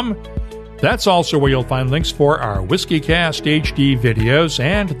whiskycast.com. That's also where you'll find links for our WhiskyCast HD videos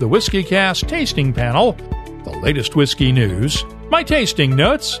and the WhiskyCast tasting panel, the latest whiskey news, my tasting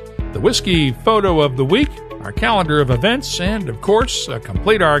notes, the whiskey photo of the week, our calendar of events, and, of course, a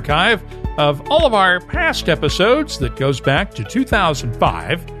complete archive of all of our past episodes that goes back to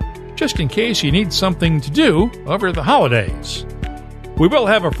 2005, just in case you need something to do over the holidays. We will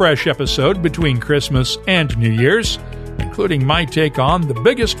have a fresh episode between Christmas and New Year's, including my take on the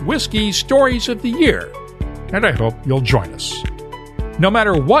biggest whiskey stories of the year, and I hope you'll join us. No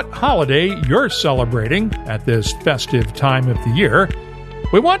matter what holiday you're celebrating at this festive time of the year,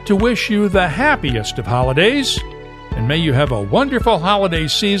 we want to wish you the happiest of holidays, and may you have a wonderful holiday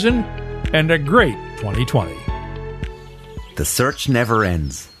season and a great 2020. The search never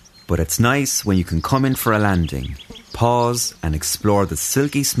ends, but it's nice when you can come in for a landing, pause and explore the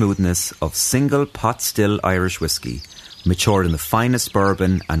silky smoothness of single pot still Irish whiskey, matured in the finest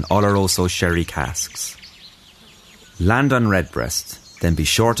bourbon and Oloroso sherry casks. Land on Redbreast, then be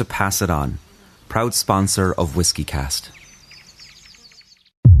sure to pass it on. Proud sponsor of WhiskyCast.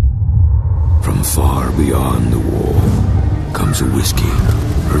 From far beyond the wall comes a whiskey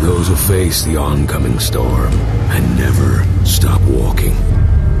for those who face the oncoming storm and never stop walking.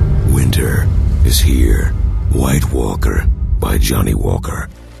 Winter is here. White Walker by Johnny Walker.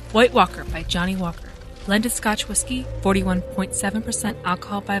 White Walker by Johnny Walker. Blended Scotch whiskey, 41.7%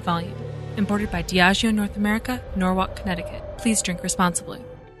 alcohol by volume. Imported by Diageo North America, Norwalk, Connecticut. Please drink responsibly.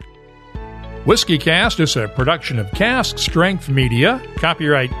 WhiskyCast is a production of Cask Strength Media,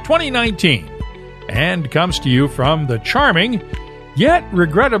 copyright 2019, and comes to you from the charming, yet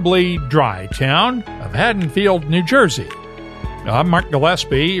regrettably dry town of Haddonfield, New Jersey. I'm Mark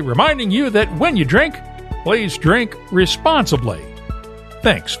Gillespie, reminding you that when you drink, please drink responsibly.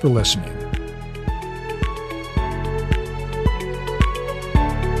 Thanks for listening.